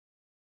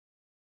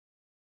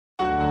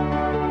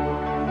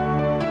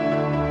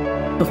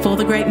before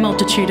the great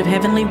multitude of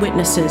heavenly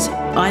witnesses,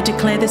 I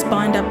declare this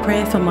bind-up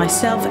prayer for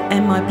myself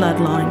and my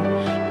bloodline.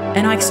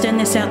 And I extend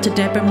this out to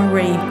Deborah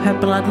Marie, her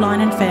bloodline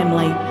and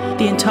family,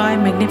 the entire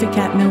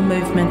Magnificat Mill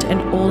movement and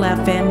all our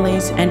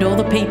families and all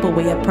the people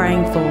we are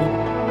praying for.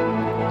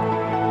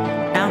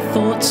 Our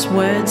thoughts,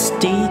 words,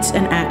 deeds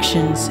and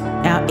actions,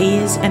 our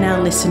ears and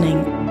our listening,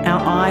 our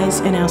eyes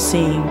and our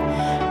seeing,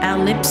 our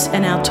lips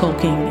and our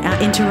talking,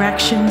 our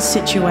interactions,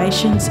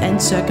 situations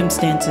and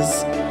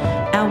circumstances,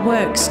 our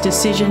works,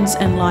 decisions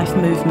and life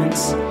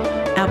movements,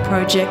 our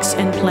projects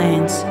and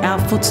plans, our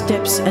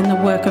footsteps and the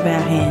work of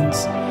our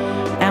hands,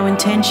 our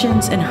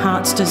intentions and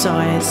heart's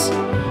desires,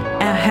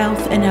 our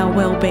health and our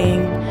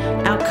well-being,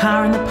 our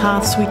car and the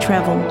paths we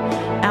travel,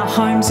 our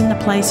homes and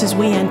the places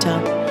we enter,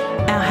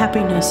 our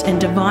happiness and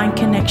divine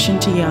connection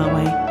to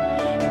Yahweh,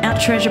 our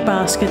treasure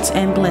baskets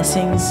and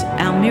blessings,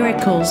 our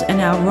miracles and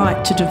our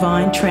right to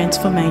divine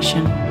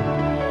transformation.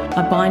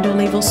 I bind all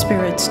evil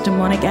spirits,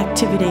 demonic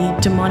activity,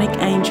 demonic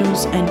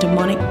angels and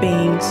demonic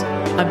beings.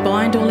 I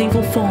bind all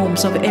evil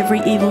forms of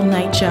every evil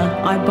nature.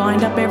 I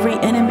bind up every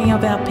enemy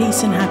of our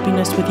peace and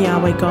happiness with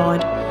Yahweh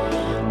God.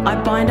 I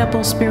bind up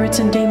all spirits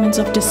and demons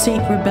of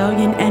deceit,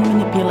 rebellion and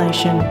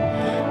manipulation.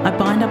 I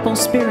bind up all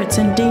spirits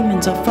and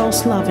demons of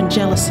false love and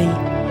jealousy.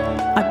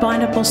 I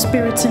bind up all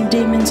spirits and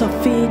demons of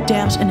fear,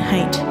 doubt and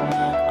hate.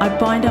 I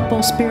bind up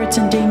all spirits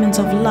and demons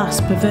of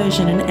lust,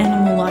 perversion and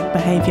animal-like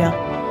behavior.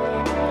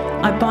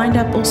 I bind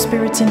up all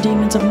spirits and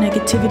demons of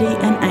negativity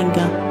and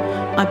anger.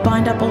 I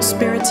bind up all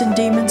spirits and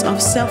demons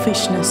of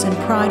selfishness and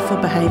prideful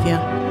behavior.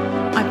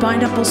 I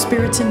bind up all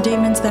spirits and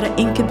demons that are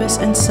incubus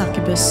and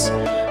succubus.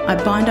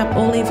 I bind up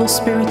all evil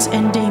spirits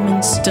and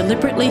demons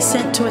deliberately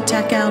sent to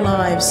attack our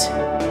lives.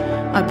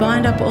 I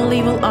bind up all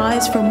evil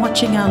eyes from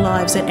watching our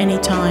lives at any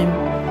time.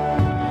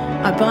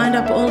 I bind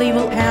up all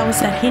evil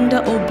powers that hinder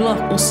or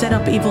block or set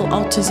up evil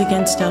altars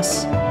against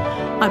us.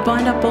 I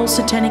bind up all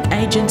satanic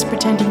agents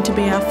pretending to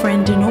be our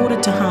friend in order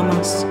to harm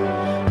us.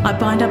 I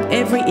bind up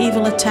every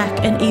evil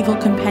attack and evil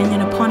companion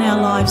upon our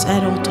lives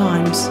at all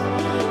times.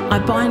 I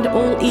bind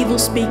all evil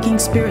speaking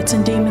spirits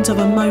and demons of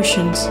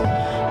emotions.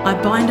 I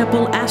bind up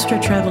all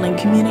astro-traveling,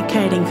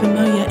 communicating,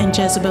 familiar and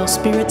Jezebel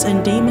spirits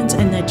and demons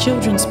and their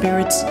children's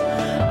spirits.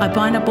 I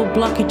bind up all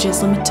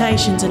blockages,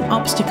 limitations and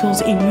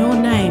obstacles in your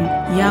name,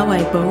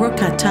 Yahweh, Baruch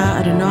atah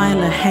Adonai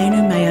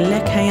Eloheinu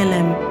melech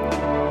haolam.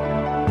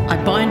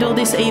 I bind all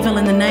this evil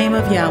in the name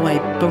of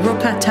Yahweh,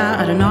 Baruch atah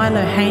Adonai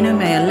Eloheinu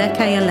melech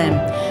haolam,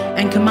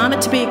 and command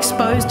it to be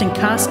exposed and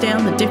cast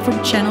down the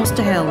different channels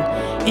to hell,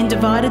 in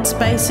divided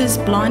spaces,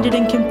 blinded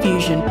in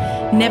confusion,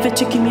 never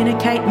to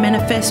communicate,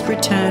 manifest,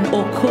 return,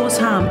 or cause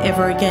harm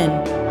ever again.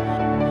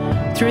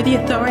 Through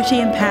the authority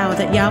and power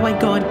that Yahweh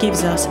God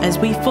gives us as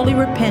we fully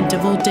repent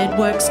of all dead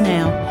works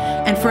now,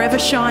 and forever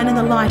shine in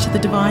the light of the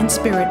Divine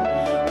Spirit,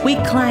 we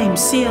claim,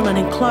 seal and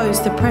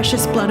enclose the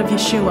precious blood of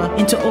Yeshua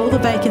into all the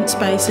vacant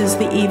spaces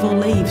the evil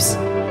leaves.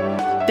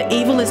 The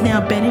evil is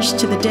now banished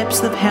to the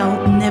depths of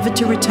hell, never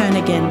to return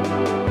again.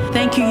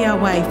 Thank you,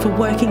 Yahweh, for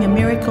working a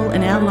miracle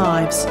in our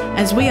lives,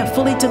 as we are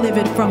fully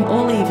delivered from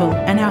all evil,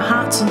 and our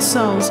hearts and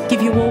souls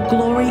give you all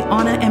glory,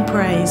 honor, and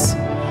praise.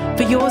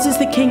 For yours is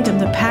the kingdom,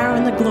 the power,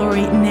 and the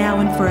glory,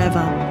 now and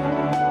forever.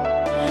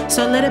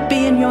 So let it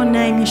be in your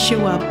name,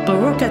 Yeshua,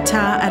 Baruch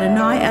atah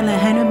Adonai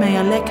Eloheinu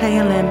melech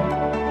haolam.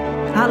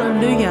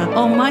 Hallelujah,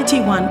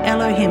 Almighty One,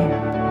 Elohim.